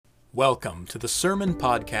Welcome to the Sermon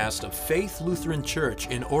Podcast of Faith Lutheran Church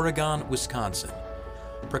in Oregon, Wisconsin,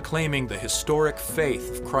 proclaiming the historic faith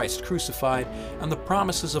of Christ crucified and the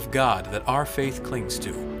promises of God that our faith clings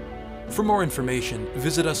to. For more information,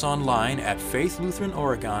 visit us online at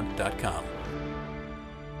faithlutheranoregon.com.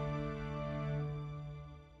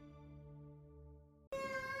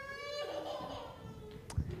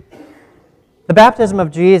 The baptism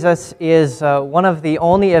of Jesus is one of the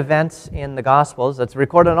only events in the Gospels that's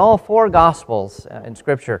recorded in all four Gospels in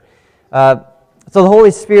Scripture. So the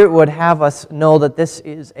Holy Spirit would have us know that this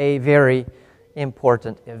is a very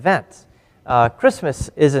important event. Christmas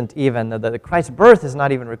isn't even, Christ's birth is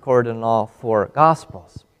not even recorded in all four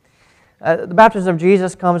Gospels. The baptism of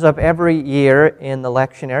Jesus comes up every year in the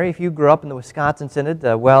lectionary. If you grew up in the Wisconsin Synod,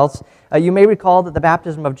 Wells, you may recall that the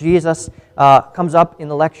baptism of Jesus comes up in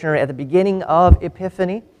the lectionary at the beginning of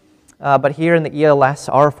Epiphany. But here in the ELS,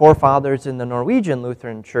 our forefathers in the Norwegian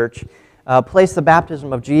Lutheran Church placed the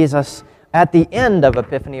baptism of Jesus at the end of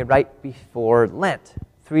Epiphany, right before Lent,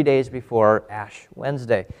 3 days before Ash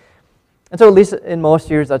Wednesday. And so at least in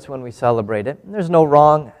most years, that's when we celebrate it. And there's no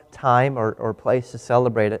wrong time or place to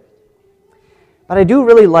celebrate it. But I do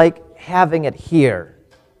really like having it here,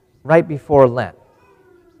 right before Lent.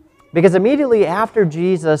 Because immediately after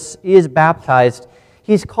Jesus is baptized,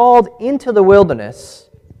 he's called into the wilderness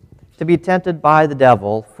to be tempted by the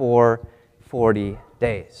devil for 40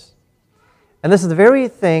 days. And this is the very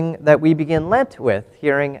thing that we begin Lent with,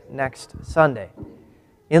 hearing next Sunday.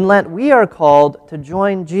 In Lent, we are called to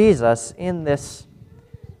join Jesus in this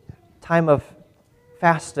time of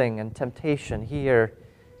fasting and temptation here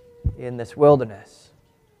in this wilderness,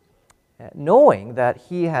 knowing that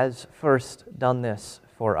he has first done this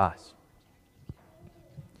for us.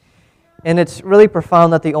 And it's really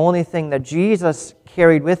profound that the only thing that Jesus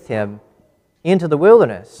carried with him into the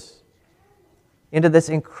wilderness, into this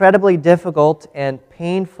incredibly difficult and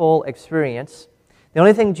painful experience, the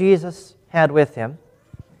only thing Jesus had with him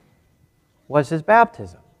was his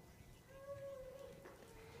baptism.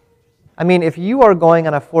 I mean, if you are going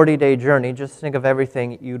on a 40-day journey, just think of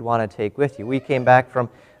everything you'd want to take with you. We came back from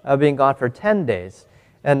being gone for 10 days.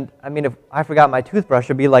 And I mean, if I forgot my toothbrush, it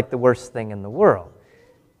would be like the worst thing in the world.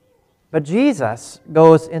 But Jesus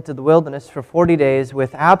goes into the wilderness for 40 days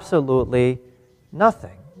with absolutely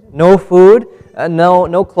nothing. No food,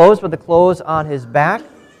 no clothes, but the clothes on his back.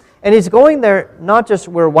 And he's going there not just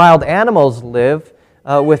where wild animals live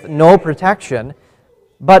with no protection,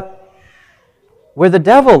 but where the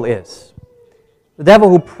devil is. The devil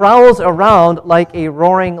who prowls around like a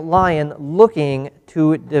roaring lion looking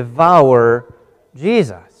to devour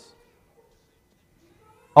Jesus.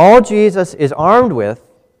 All Jesus is armed with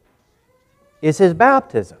is his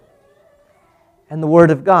baptism and the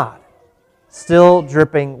Word of God, still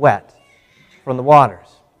dripping wet from the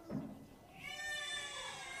waters.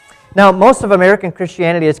 Now, most of American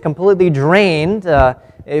Christianity is completely drained,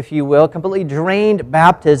 if you will, completely drained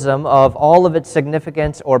baptism of all of its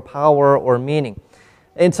significance or power or meaning.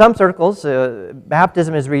 In some circles,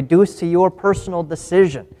 baptism is reduced to your personal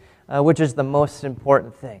decision, which is the most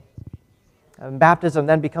important thing. Baptism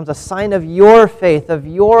then becomes a sign of your faith, of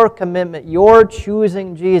your commitment, your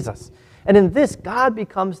choosing Jesus. And in this, God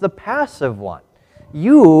becomes the passive one.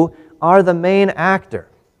 You are the main actor.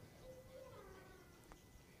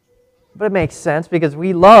 But it makes sense because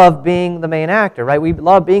we love being the main actor, right? We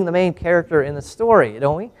love being the main character in the story,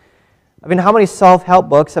 don't we? I mean, how many self-help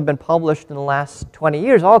books have been published in the last 20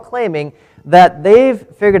 years, all claiming that they've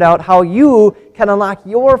figured out how you can unlock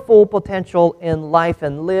your full potential in life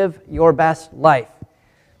and live your best life?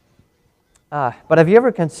 But have you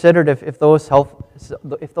ever considered if those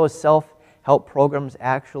self-help programs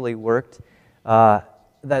actually worked,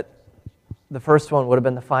 that the first one would have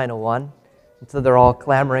been the final one? And so they're all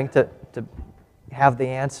clamoring to have the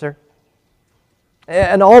answer.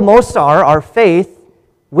 And most are faith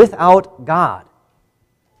without God.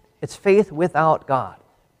 It's faith without God.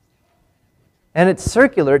 And it's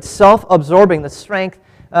circular, it's self-absorbing. The strength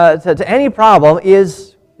to any problem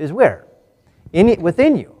is where?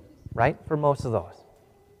 Within you, right? For most of those.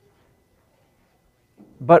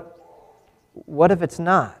 But what if it's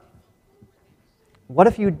not? What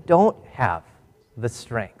if you don't have the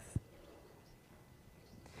strength?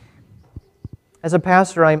 As a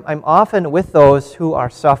pastor, I'm often with those who are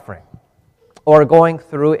suffering or going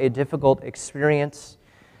through a difficult experience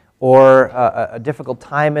or a difficult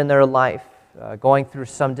time in their life, going through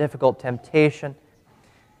some difficult temptation.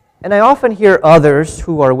 And I often hear others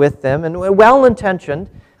who are with them, and well-intentioned,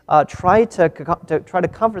 try to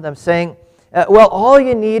comfort them, saying, well, all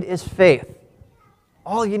you need is faith.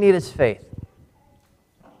 All you need is faith.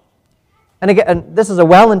 And again, this is a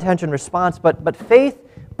well-intentioned response, but faith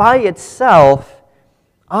by itself,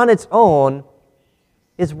 on its own,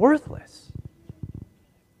 is worthless.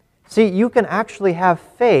 See, you can actually have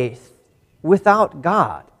faith without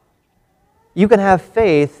God. You can have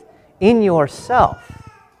faith in yourself.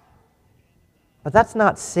 But that's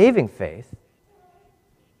not saving faith.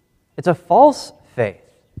 It's a false faith.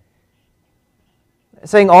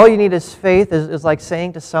 Saying all you need is faith is like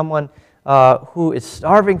saying to someone who is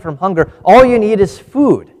starving from hunger, all you need is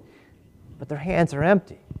food, but their hands are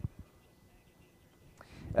empty.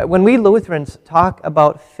 When we Lutherans talk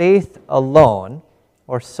about faith alone,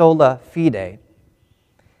 or sola fide,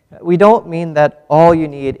 we don't mean that all you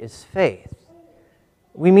need is faith.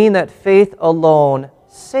 We mean that faith alone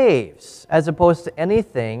saves, as opposed to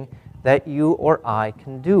anything that you or I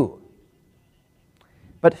can do.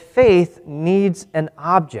 But faith needs an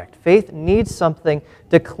object. Faith needs something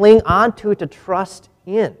to cling onto, to trust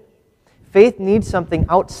in. Faith needs something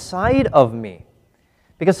outside of me.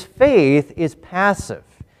 Because faith is passive.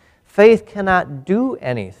 Faith cannot do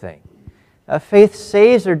anything. Faith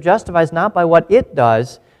saves or justifies not by what it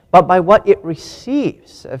does, but by what it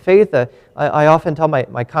receives. Faith, I often tell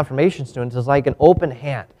my confirmation students, is like an open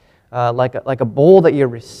hand, like a bowl that you're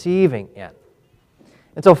receiving in.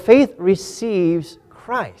 And so faith receives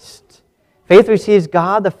Christ. Faith receives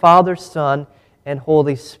God, the Father, Son, and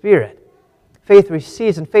Holy Spirit. Faith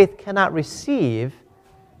receives, and faith cannot receive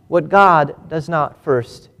what God does not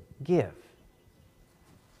first give.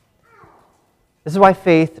 This is why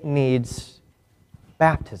faith needs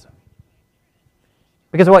baptism.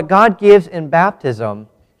 Because what God gives in baptism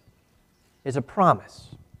is a promise.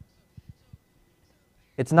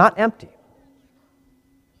 It's not empty.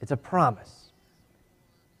 It's a promise.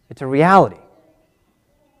 It's a reality.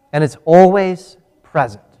 And it's always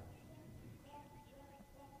present.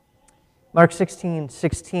 Mark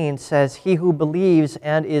 16:16 says, "He who believes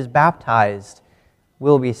and is baptized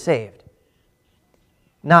will be saved."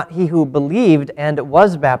 Not he who believed and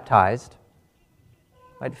was baptized.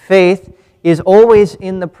 But faith is always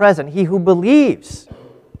in the present. He who believes,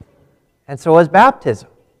 and so is baptism.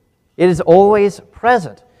 It is always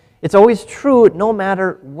present. It's always true no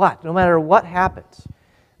matter what happens.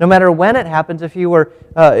 No matter when it happens, if you were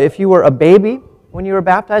a baby when you were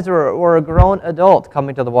baptized or a grown adult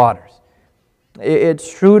coming to the waters.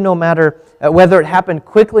 It's true no matter whether it happened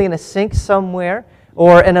quickly in a sink somewhere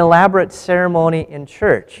or an elaborate ceremony in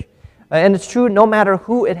church. And it's true no matter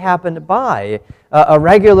who it happened by. A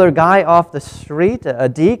regular guy off the street, a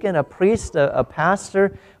deacon, a priest, a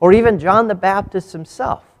pastor, or even John the Baptist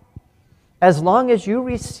himself. As long as you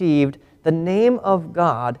received the name of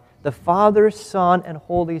God, the Father, Son, and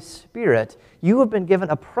Holy Spirit, you have been given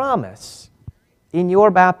a promise in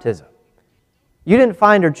your baptism. You didn't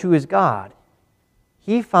find or choose God.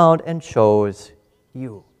 He found and chose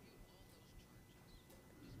you.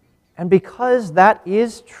 And because that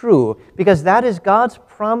is true, because that is God's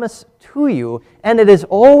promise to you, and it is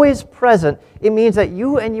always present, it means that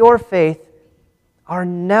you and your faith are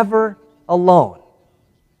never alone.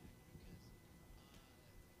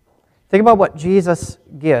 Think about what Jesus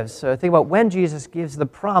gives. Think about when Jesus gives the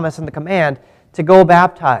promise and the command to go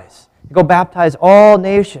baptize. To go baptize all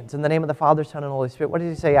nations in the name of the Father, Son, and Holy Spirit. What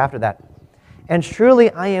does he say after that? "And surely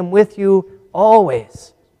I am with you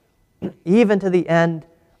always, even to the end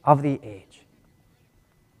of the age."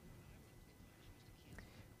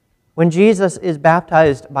 When Jesus is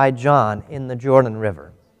baptized by John in the Jordan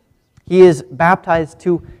River, he is baptized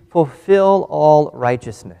to fulfill all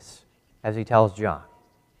righteousness, as he tells John.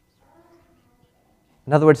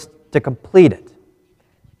 In other words, to complete it,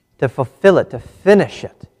 to fulfill it, to finish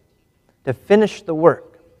the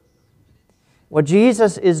work. What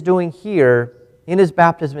Jesus is doing here in his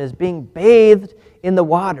baptism is being bathed in the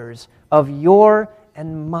waters of your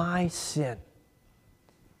and my sin.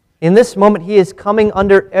 In this moment, he is coming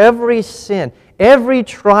under every sin, every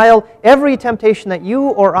trial, every temptation that you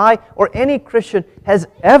or I or any Christian has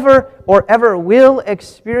ever or ever will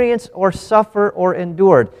experience or suffer or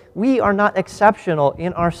endured. We are not exceptional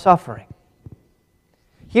in our suffering.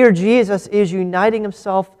 Here, Jesus is uniting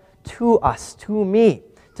himself to us, to me,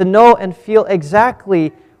 to know and feel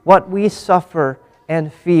exactly what we suffer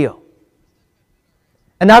and feel.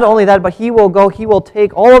 And not only that, but he will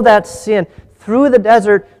take all of that sin through the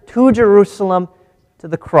desert to Jerusalem, to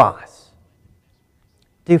the cross,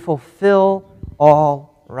 to fulfill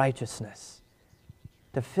all righteousness,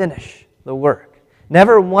 to finish the work.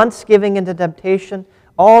 Never once giving into temptation,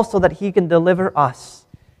 all so that he can deliver us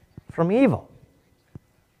from evil.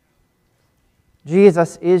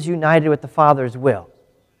 Jesus is united with the Father's will.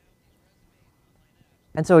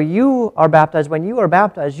 And so you are baptized. When you are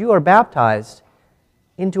baptized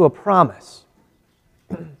into a promise.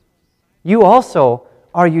 You also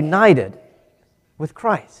are united with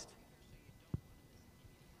Christ.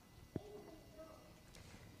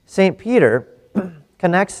 St. Peter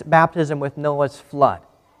connects baptism with Noah's flood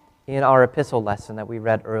in our epistle lesson that we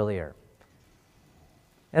read earlier.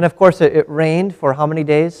 And of course, it rained for how many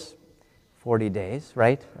days? 40 days,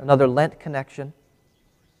 right? Another Lent connection.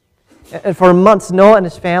 And for months, Noah and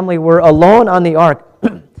his family were alone on the ark,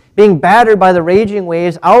 being battered by the raging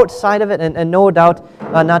waves outside of it, and no doubt,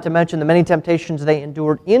 not to mention the many temptations they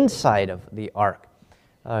endured inside of the ark.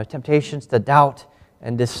 Temptations to doubt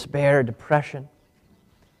and despair, depression.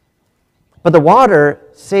 But the water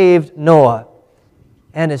saved Noah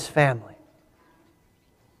and his family.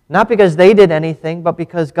 Not because they did anything, but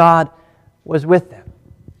because God was with them.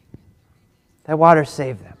 That water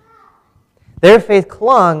saved them. Their faith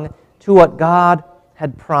clung to what God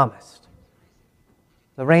had promised.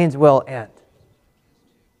 The rains will end,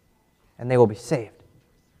 and they will be saved.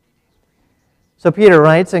 So Peter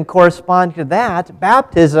writes, and corresponding to that,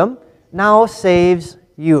 baptism now saves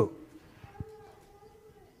you.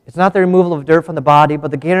 It's not the removal of dirt from the body,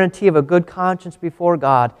 but the guarantee of a good conscience before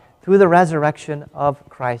God through the resurrection of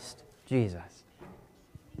Christ Jesus.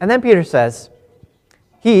 And then Peter says,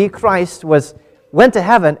 He, Christ, went to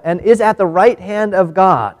heaven and is at the right hand of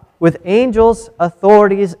God, with angels,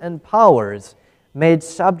 authorities, and powers made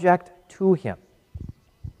subject to Him.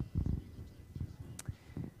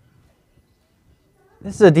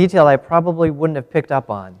 This is a detail I probably wouldn't have picked up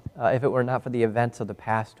on if it were not for the events of the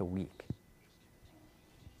past week.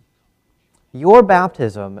 Your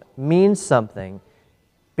baptism means something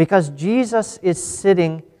because Jesus is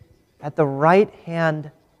sitting at the right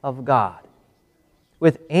hand of God,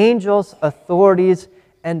 with angels, authorities,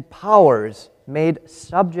 and powers made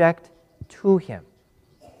subject to Him.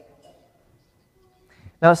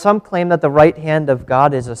 Now, some claim that the right hand of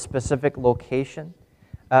God is a specific location,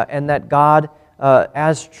 and that God,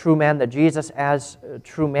 as true man, that Jesus, as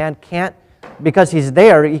true man, can't, because He's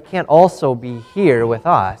there, He can't also be here with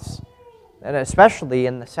us, and especially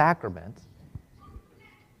in the sacrament.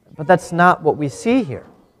 But that's not what we see here.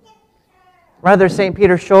 Rather, St.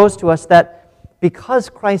 Peter shows to us that because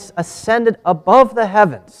Christ ascended above the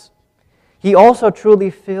heavens, He also truly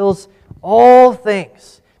fills all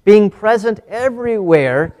things, being present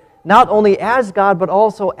everywhere, not only as God, but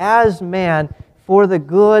also as man, for the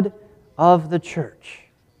good of the church,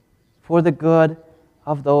 for the good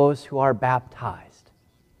of those who are baptized.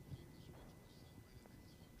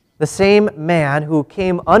 The same man who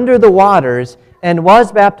came under the waters and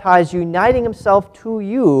was baptized, uniting himself to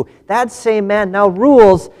you, that same man now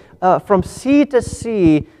rules from sea to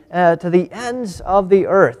sea to the ends of the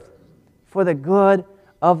earth for the good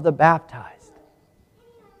of the baptized.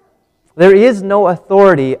 There is no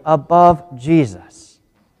authority above Jesus.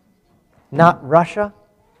 Not Russia,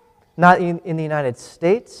 not in the United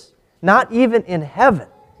States, not even in heaven.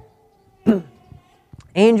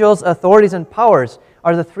 Angels, authorities, and powers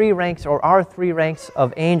are the three ranks, or are three ranks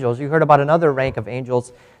of angels. You heard about another rank of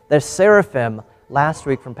angels, the seraphim, last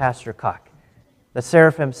week from Pastor Cuck. The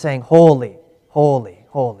seraphim saying, "Holy, holy,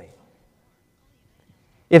 holy."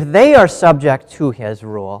 If they are subject to His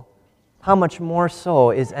rule, how much more so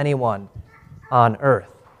is anyone on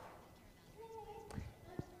earth?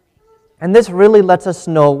 And this really lets us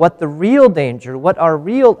know what the real danger, what our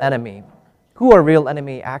real enemy, who our real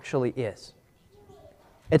enemy actually is.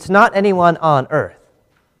 It's not anyone on earth,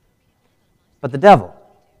 but the devil,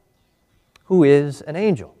 who is an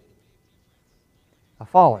angel, a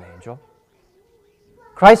fallen angel.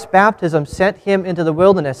 Christ's baptism sent Him into the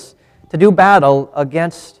wilderness to do battle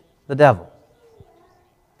against the devil.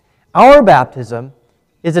 Our baptism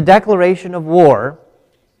is a declaration of war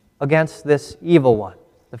against this evil one,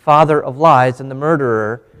 the father of lies and the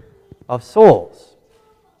murderer of souls.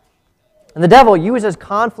 And the devil uses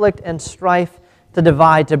conflict and strife to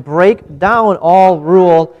divide, to break down all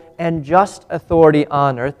rule and just authority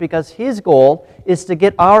on earth, because his goal is to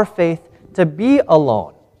get our faith to be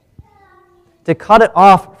alone, to cut it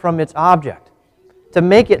off from its object, to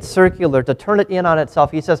make it circular, to turn it in on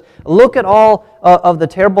itself. He says, look at all of the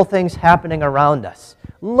terrible things happening around us.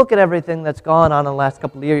 Look at everything that's gone on in the last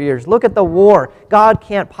couple of years. Look at the war. God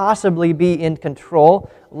can't possibly be in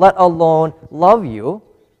control, let alone love you.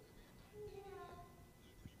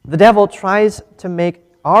 The devil tries to make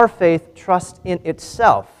our faith trust in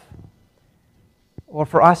itself, or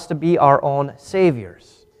for us to be our own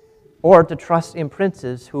saviors, or to trust in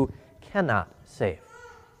princes who cannot save.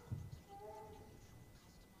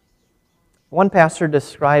 One pastor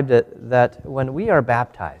described it that when we are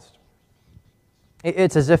baptized,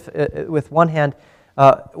 It's as if with one hand,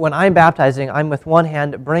 when I'm baptizing, I'm with one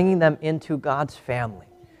hand bringing them into God's family,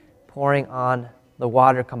 pouring on the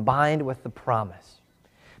water combined with the promise.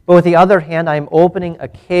 But with the other hand, I'm opening a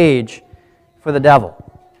cage for the devil,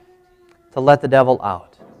 to let the devil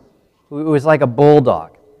out. It was like a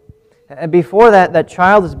bulldog. And before that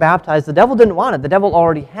child is baptized, the devil didn't want it. The devil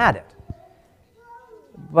already had it.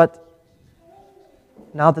 But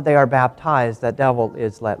now that they are baptized, that devil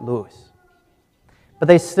is let loose. But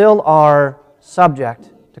they still are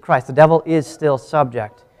subject to Christ. The devil is still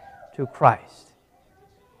subject to Christ.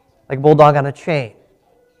 Like a bulldog on a chain,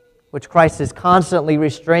 which Christ is constantly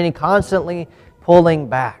restraining, constantly pulling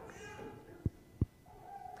back.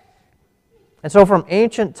 And so from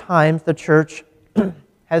ancient times, the church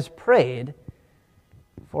has prayed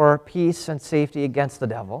for peace and safety against the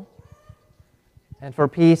devil, and for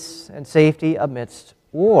peace and safety amidst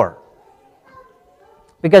war.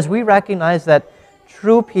 Because we recognize that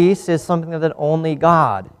true peace is something that only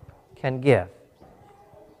God can give.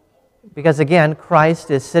 Because again,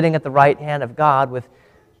 Christ is sitting at the right hand of God with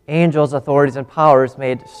angels, authorities, and powers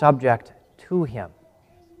made subject to Him.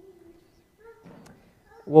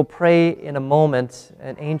 We'll pray in a moment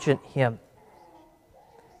an ancient hymn.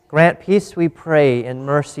 Grant peace, we pray, in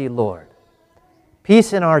mercy, Lord.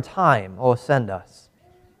 Peace in our time, O send us.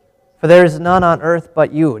 For there is none on earth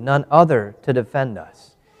but you, none other to defend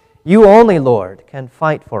us. You only, Lord, can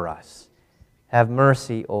fight for us. Have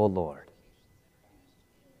mercy, O Lord.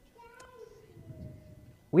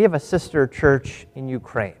 We have a sister church in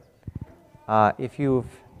Ukraine. If you've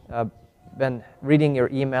been reading your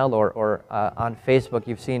email or on Facebook,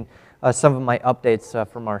 you've seen some of my updates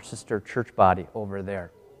from our sister church body over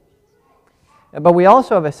there. But we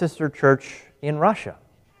also have a sister church in Russia.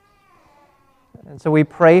 And so we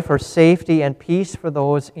pray for safety and peace for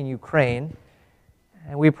those in Ukraine,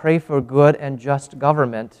 and we pray for good and just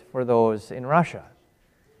government for those in Russia.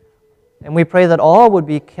 And we pray that all would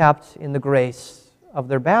be kept in the grace of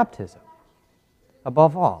their baptism,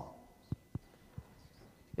 above all.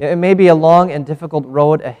 It may be a long and difficult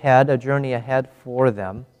road ahead, a journey ahead for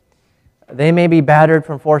them. They may be battered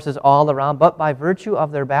from forces all around, but by virtue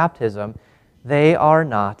of their baptism, they are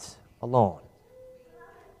not alone.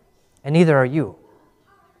 And neither are you.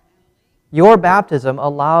 Your baptism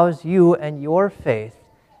allows you and your faith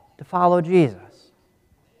to follow Jesus.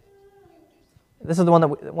 This is the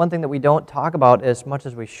one thing that we don't talk about as much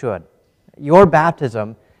as we should. Your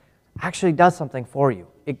baptism actually does something for you.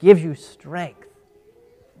 It gives you strength.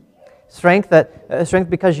 Strength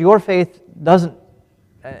because your faith doesn't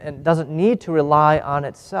need to rely on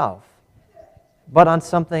itself, but on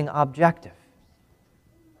something objective.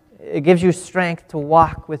 It gives you strength to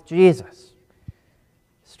walk with Jesus.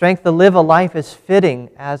 Strength to live a life as fitting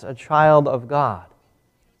as a child of God.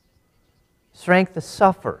 Strength to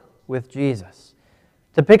suffer with Jesus.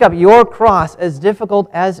 To pick up your cross, as difficult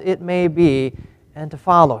as it may be, and to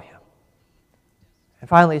follow Him. And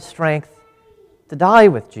finally, strength to die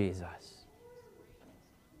with Jesus.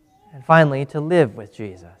 And finally, to live with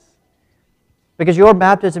Jesus. Because your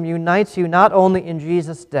baptism unites you not only in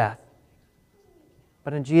Jesus' death,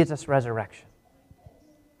 but in Jesus' resurrection.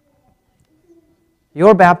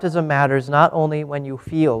 Your baptism matters not only when you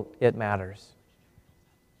feel it matters,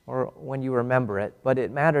 or when you remember it, but it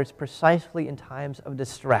matters precisely in times of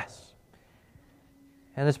distress.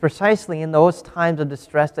 And it's precisely in those times of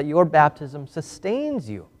distress that your baptism sustains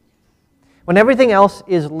you. When everything else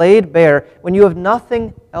is laid bare, when you have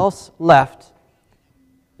nothing else left,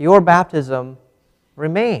 your baptism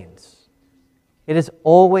remains. It is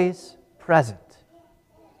always present.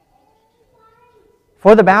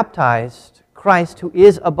 For the baptized, Christ, who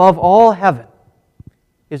is above all heaven,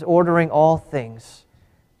 is ordering all things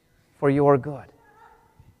for your good.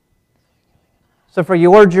 So for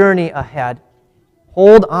your journey ahead,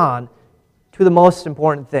 hold on to the most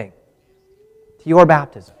important thing, to your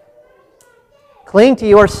baptism. Cling to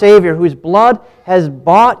your Savior, whose blood has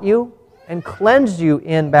bought you and cleansed you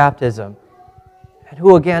in baptism, and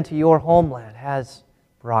who again to your homeland has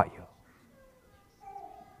brought you.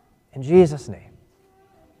 In Jesus' name,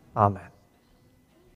 amen.